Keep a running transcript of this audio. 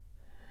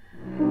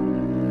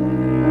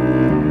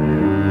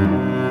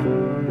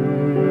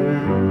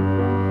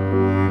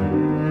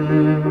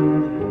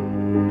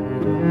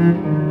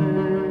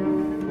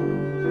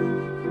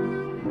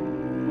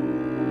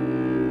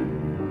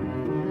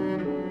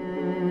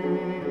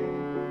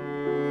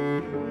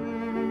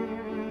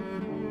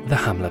the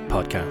Hamlet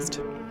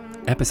Podcast,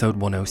 episode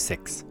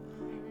 106.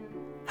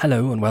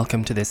 Hello and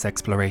welcome to this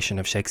exploration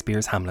of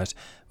Shakespeare's Hamlet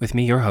with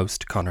me, your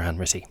host, Conor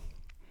Hanratty.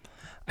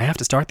 I have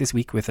to start this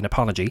week with an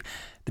apology.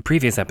 The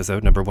previous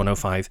episode, number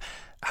 105,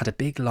 had a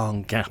big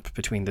long gap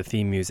between the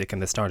theme music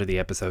and the start of the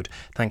episode,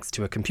 thanks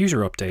to a computer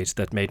update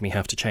that made me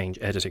have to change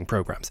editing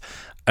programs.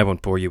 I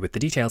won't bore you with the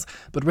details,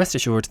 but rest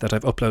assured that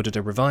I've uploaded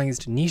a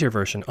revised, neater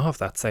version of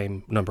that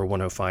same number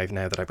 105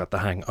 now that I've got the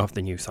hang of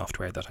the new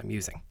software that I'm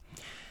using.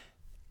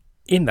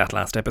 In that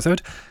last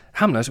episode,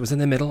 Hamlet was in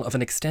the middle of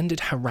an extended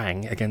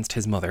harangue against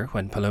his mother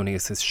when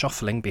Polonius's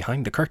shuffling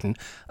behind the curtain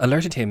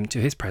alerted him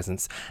to his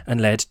presence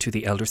and led to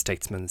the elder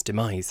statesman's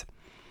demise.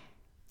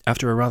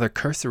 After a rather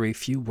cursory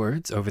few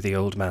words over the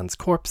old man's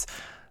corpse,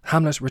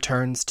 Hamlet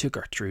returns to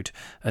Gertrude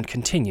and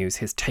continues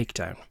his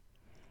takedown.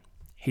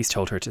 He's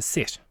told her to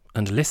sit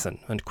and listen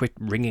and quit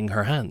wringing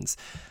her hands.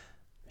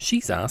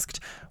 She's asked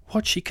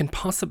what she can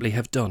possibly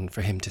have done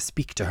for him to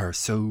speak to her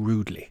so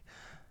rudely.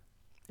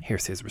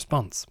 Here's his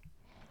response.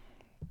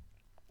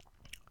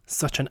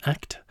 Such an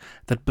act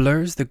that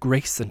blurs the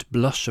grace and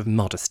blush of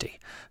modesty,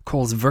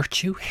 calls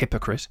virtue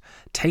hypocrite,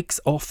 takes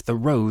off the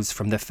rose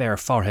from the fair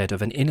forehead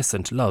of an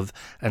innocent love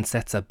and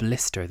sets a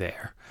blister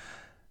there,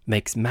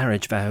 makes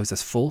marriage vows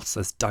as false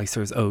as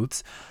dicers'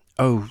 oaths.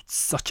 Oh,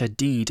 such a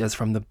deed as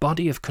from the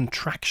body of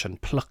contraction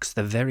plucks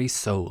the very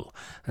soul,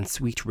 and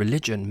sweet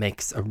religion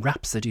makes a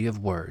rhapsody of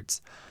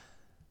words.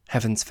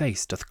 Heaven's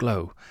face doth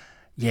glow,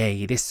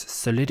 yea, this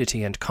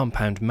solidity and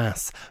compound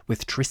mass,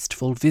 with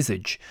tristful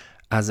visage,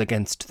 as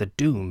against the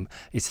doom,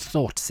 is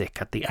thought-sick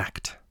at the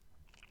act.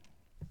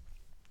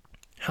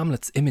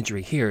 Hamlet's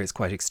imagery here is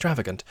quite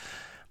extravagant.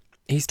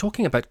 He's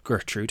talking about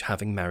Gertrude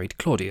having married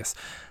Claudius,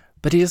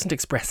 but he doesn't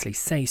expressly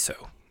say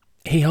so.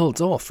 He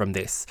holds off from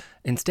this,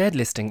 instead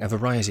listing a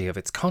variety of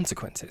its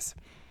consequences.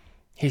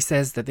 He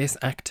says that this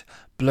act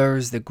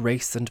blurs the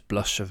grace and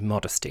blush of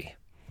modesty.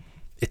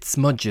 It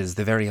smudges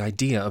the very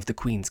idea of the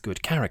Queen's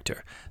good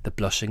character, the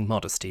blushing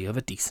modesty of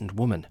a decent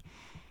woman.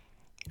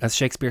 As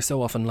Shakespeare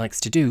so often likes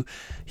to do,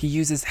 he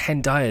uses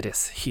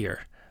hendiadys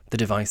here, the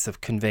device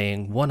of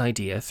conveying one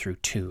idea through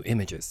two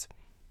images.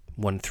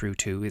 1 through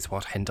 2 is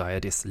what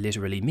hendiadys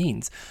literally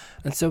means,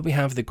 and so we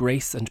have the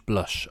grace and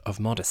blush of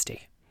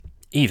modesty,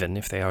 even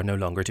if they are no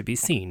longer to be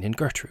seen in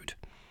Gertrude.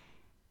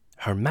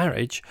 Her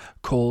marriage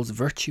calls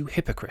virtue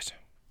hypocrite.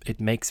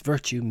 It makes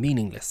virtue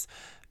meaningless,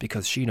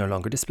 because she no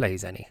longer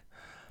displays any.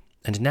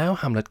 And now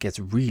Hamlet gets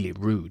really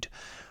rude.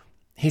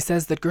 He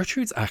says that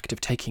Gertrude's act of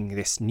taking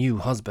this new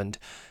husband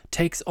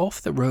takes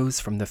off the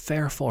rose from the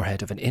fair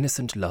forehead of an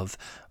innocent love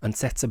and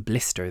sets a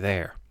blister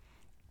there.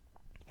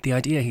 The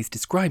idea he's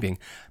describing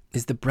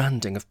is the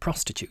branding of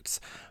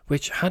prostitutes,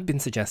 which had been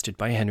suggested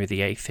by Henry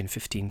VIII in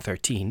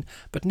 1513,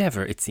 but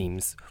never, it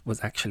seems,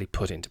 was actually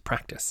put into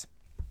practice.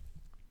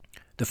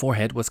 The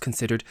forehead was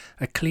considered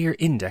a clear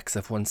index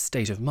of one's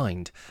state of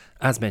mind,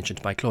 as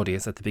mentioned by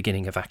Claudius at the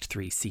beginning of Act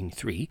 3, Scene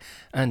 3,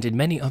 and in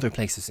many other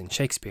places in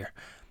Shakespeare.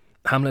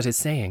 Hamlet is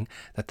saying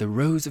that the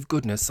rose of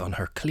goodness on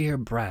her clear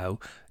brow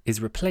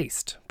is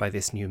replaced by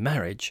this new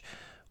marriage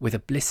with a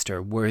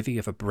blister worthy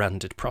of a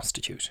branded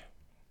prostitute.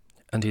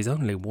 And he's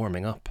only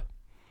warming up.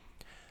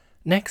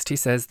 Next he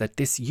says that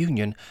this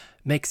union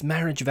makes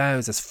marriage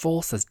vows as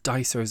false as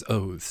dicers'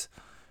 oaths.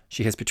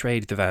 She has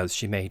betrayed the vows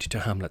she made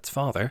to Hamlet's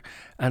father,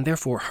 and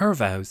therefore her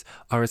vows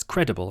are as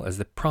credible as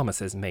the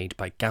promises made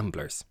by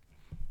gamblers.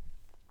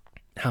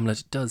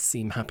 Hamlet does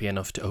seem happy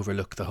enough to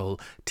overlook the whole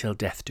 "till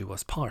death do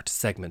us part"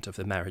 segment of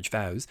the marriage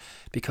vows,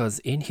 because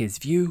in his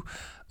view,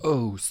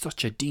 oh,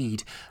 such a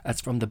deed as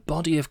from the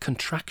body of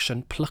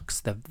contraction plucks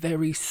the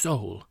very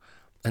soul,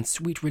 and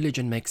sweet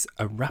religion makes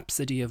a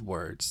rhapsody of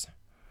words.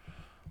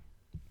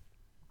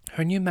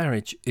 Her new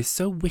marriage is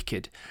so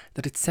wicked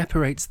that it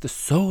separates the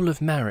soul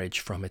of marriage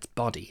from its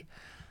body.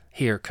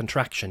 Here,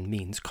 contraction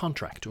means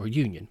contract or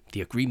union,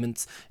 the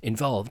agreements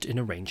involved in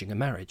arranging a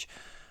marriage.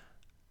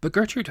 But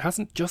Gertrude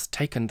hasn't just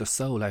taken the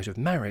soul out of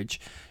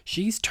marriage,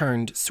 she's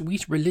turned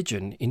sweet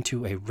religion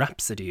into a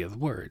rhapsody of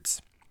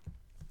words.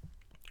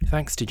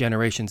 Thanks to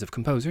generations of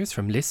composers,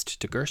 from Liszt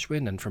to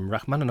Gershwin and from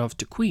Rachmaninoff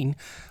to Queen,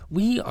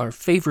 we are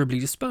favourably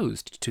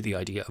disposed to the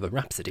idea of a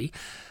rhapsody,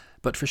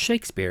 but for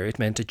Shakespeare it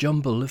meant a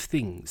jumble of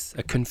things,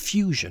 a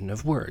confusion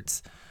of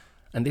words,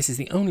 and this is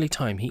the only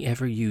time he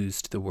ever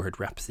used the word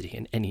rhapsody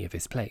in any of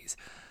his plays.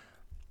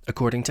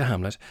 According to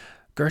Hamlet,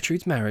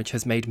 Gertrude's marriage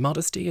has made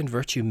modesty and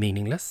virtue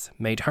meaningless,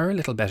 made her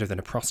little better than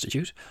a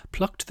prostitute,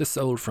 plucked the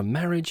soul from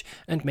marriage,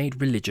 and made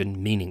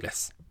religion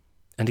meaningless.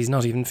 And he's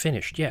not even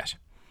finished yet.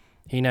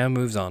 He now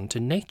moves on to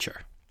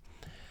nature.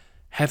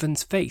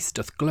 Heaven's face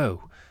doth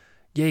glow,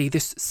 yea,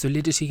 this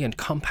solidity and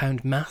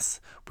compound mass,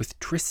 with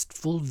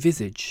tristful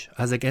visage,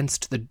 as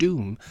against the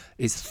doom,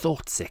 is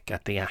thought-sick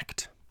at the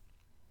act.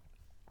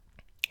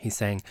 He's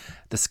saying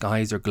the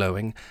skies are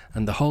glowing,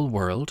 and the whole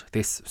world,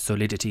 this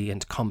solidity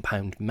and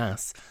compound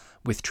mass,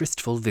 with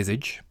tristful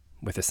visage,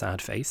 with a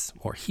sad face,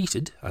 or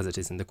heated, as it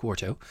is in the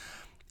quarto,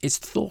 is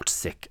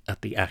thought-sick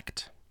at the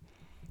act.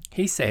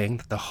 He's saying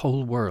that the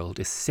whole world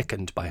is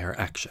sickened by her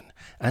action,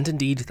 and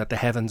indeed that the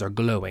heavens are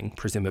glowing,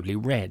 presumably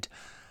red.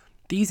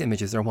 These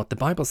images are what the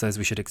Bible says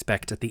we should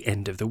expect at the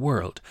end of the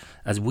world,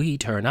 as we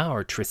turn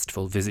our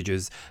tristful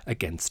visages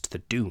against the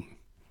doom.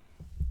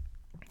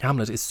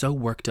 Hamlet is so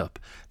worked up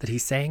that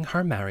he's saying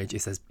her marriage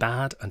is as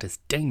bad and as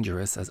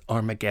dangerous as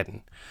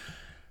Armageddon.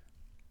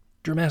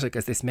 Dramatic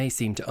as this may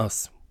seem to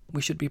us,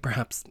 we should be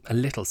perhaps a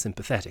little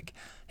sympathetic.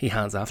 He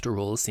has, after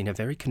all, seen a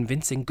very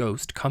convincing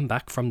ghost come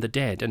back from the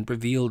dead and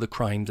reveal the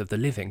crimes of the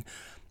living,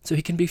 so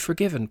he can be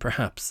forgiven,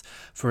 perhaps,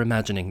 for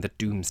imagining that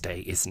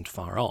doomsday isn't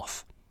far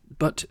off.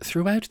 But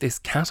throughout this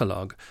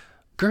catalogue,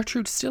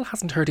 Gertrude still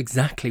hasn't heard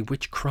exactly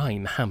which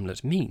crime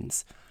Hamlet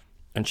means,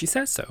 and she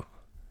says so.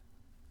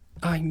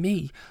 "Ay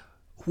me,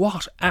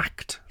 what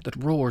act that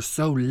roars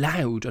so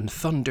loud and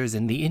thunders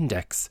in the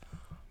index?"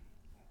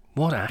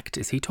 What act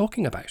is he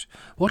talking about?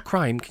 What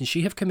crime can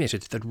she have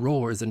committed that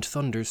roars and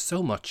thunders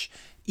so much,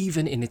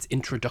 even in its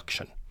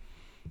introduction?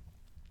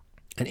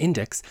 An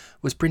index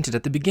was printed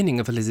at the beginning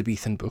of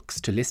Elizabethan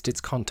books to list its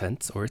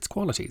contents or its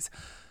qualities.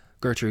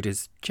 Gertrude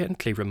is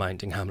gently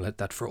reminding Hamlet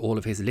that for all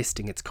of his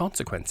listing its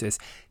consequences,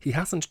 he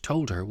hasn't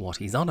told her what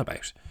he's on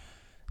about.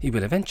 He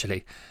will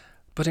eventually,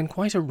 but in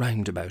quite a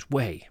roundabout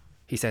way.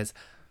 He says,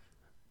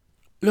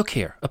 "Look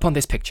here, upon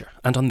this picture,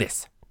 and on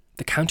this,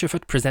 the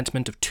counterfeit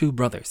presentment of two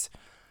brothers.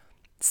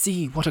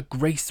 See what a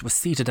grace was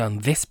seated on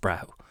this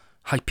brow,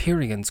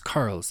 Hyperion's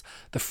curls,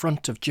 the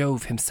front of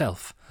Jove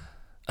himself,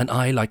 an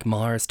eye like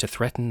Mars to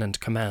threaten and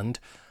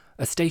command,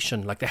 a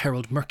station like the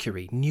herald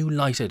Mercury, new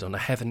lighted on a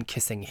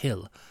heaven-kissing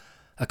hill,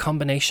 a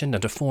combination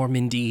and a form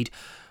indeed,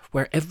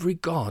 where every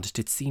god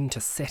did seem to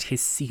set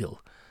his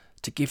seal,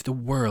 to give the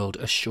world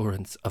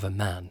assurance of a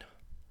man.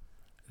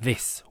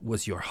 This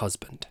was your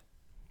husband."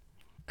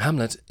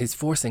 Hamlet is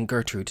forcing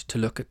Gertrude to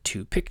look at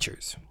two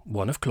pictures,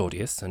 one of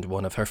Claudius and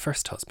one of her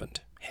first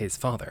husband, his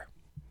father.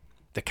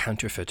 The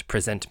counterfeit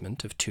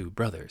presentment of two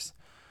brothers.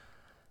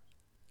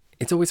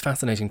 It's always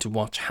fascinating to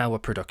watch how a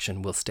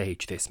production will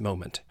stage this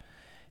moment.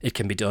 It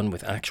can be done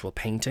with actual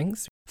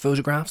paintings,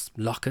 photographs,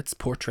 lockets,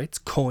 portraits,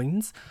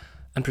 coins,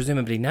 and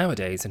presumably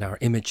nowadays in our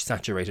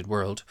image-saturated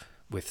world,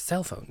 with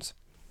cell phones.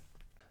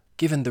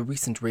 Given the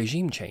recent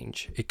regime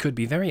change, it could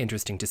be very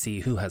interesting to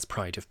see who has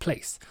pride of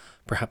place.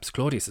 Perhaps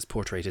Claudius's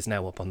portrait is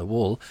now up on the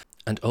wall,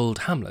 and old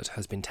Hamlet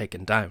has been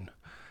taken down.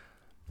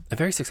 A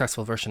very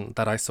successful version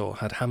that I saw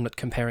had Hamlet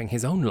comparing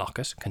his own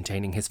locket,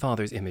 containing his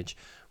father's image,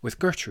 with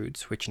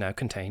Gertrude's, which now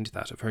contained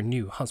that of her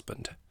new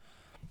husband.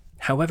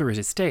 However it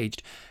is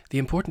staged, the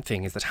important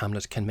thing is that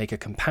Hamlet can make a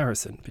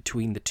comparison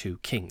between the two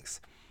kings.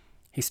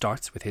 He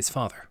starts with his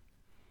father.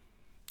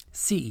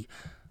 "See,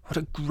 what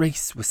a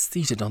grace was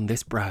seated on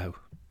this brow."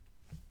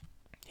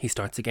 He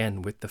starts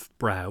again with the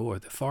brow or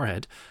the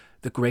forehead.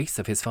 The grace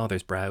of his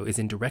father's brow is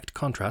in direct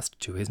contrast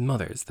to his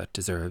mother's that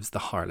deserves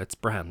the harlot's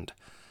brand.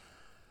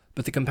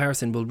 But the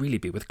comparison will really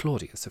be with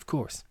Claudius, of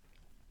course.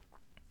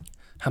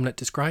 Hamlet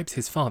describes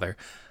his father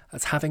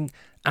as having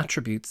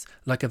attributes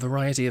like a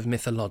variety of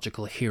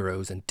mythological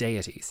heroes and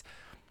deities.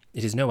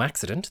 It is no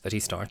accident that he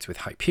starts with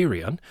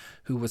Hyperion,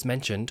 who was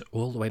mentioned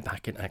all the way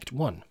back in Act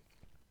 1.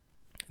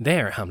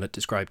 There, Hamlet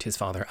described his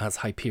father as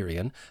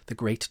Hyperion, the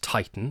great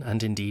Titan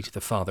and indeed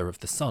the father of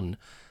the sun,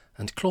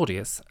 and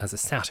Claudius as a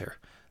satyr,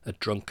 a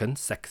drunken,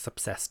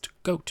 sex-obsessed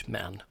goat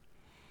man.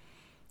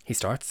 He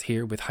starts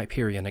here with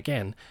Hyperion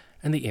again,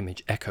 and the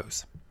image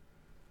echoes.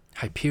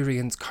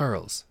 Hyperion's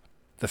curls,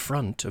 the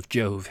front of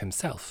Jove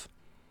himself.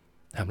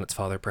 Hamlet's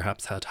father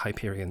perhaps had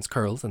Hyperion's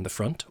curls in the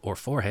front or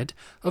forehead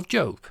of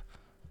Jove,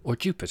 or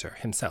Jupiter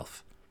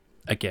himself,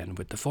 again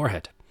with the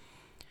forehead.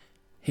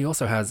 He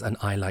also has an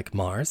eye like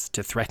Mars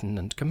to threaten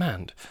and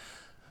command.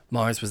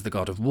 Mars was the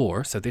god of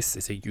war, so this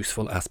is a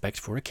useful aspect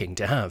for a king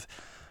to have.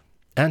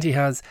 And he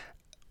has,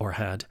 or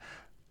had,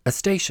 a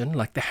station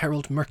like the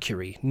herald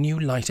Mercury, new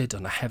lighted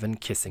on a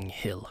heaven-kissing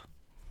hill.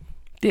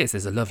 This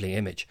is a lovely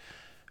image.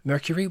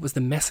 Mercury was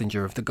the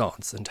messenger of the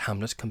gods, and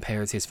Hamlet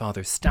compares his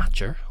father's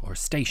stature, or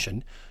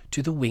station,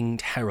 to the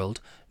winged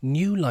herald,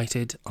 new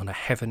lighted on a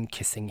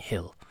heaven-kissing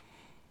hill.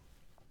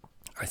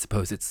 I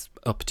suppose it's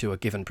up to a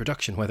given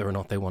production whether or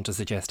not they want to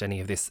suggest any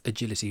of this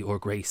agility or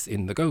grace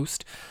in the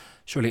ghost.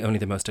 Surely only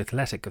the most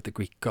athletic of the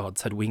Greek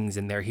gods had wings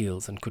in their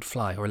heels and could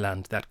fly or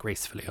land that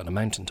gracefully on a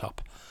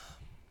mountaintop.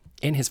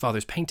 In his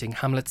father's painting,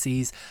 Hamlet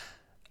sees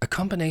a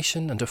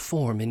combination and a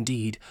form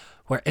indeed,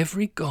 where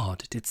every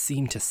god did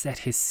seem to set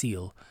his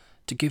seal,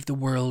 to give the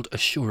world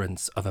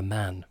assurance of a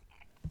man.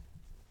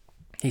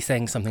 He's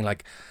saying something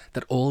like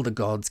that all the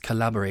gods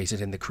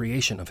collaborated in the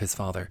creation of his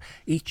father,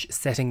 each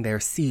setting their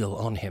seal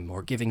on him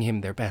or giving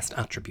him their best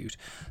attribute,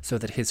 so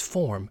that his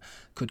form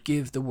could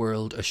give the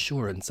world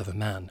assurance of a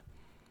man.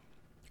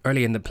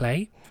 Early in the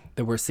play,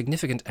 there were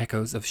significant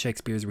echoes of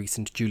Shakespeare's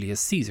recent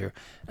Julius Caesar,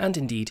 and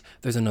indeed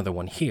there's another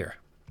one here.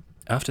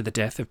 After the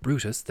death of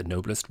Brutus, the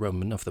noblest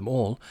Roman of them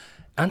all,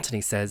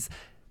 Antony says,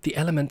 "The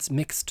elements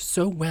mixed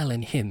so well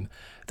in him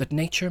that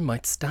nature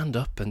might stand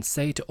up and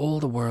say to all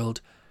the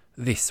world,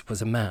 'This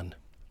was a man.'"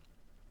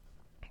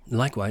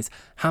 Likewise,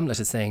 Hamlet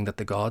is saying that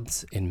the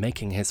gods, in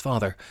making his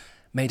father,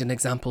 made an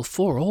example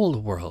for all the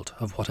world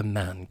of what a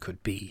man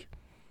could be.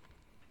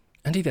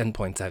 And he then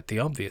points out the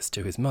obvious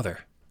to his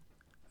mother.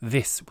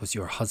 This was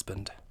your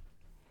husband.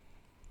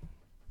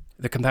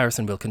 The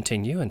comparison will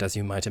continue, and as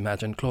you might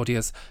imagine,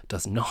 Claudius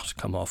does not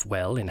come off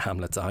well in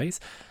Hamlet's eyes,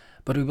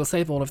 but we will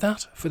save all of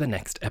that for the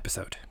next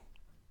episode.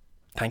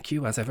 Thank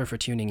you, as ever, for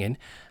tuning in,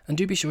 and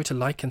do be sure to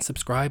like and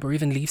subscribe or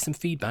even leave some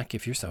feedback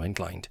if you're so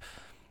inclined.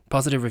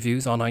 Positive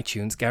reviews on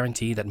iTunes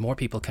guarantee that more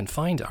people can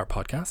find our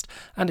podcast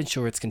and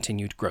ensure its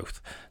continued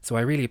growth, so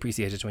I really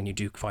appreciate it when you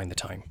do find the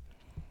time.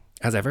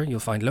 As ever, you'll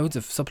find loads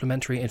of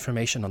supplementary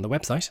information on the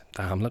website,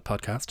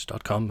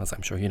 thehamletpodcast.com, as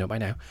I'm sure you know by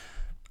now,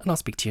 and I'll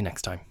speak to you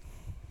next time.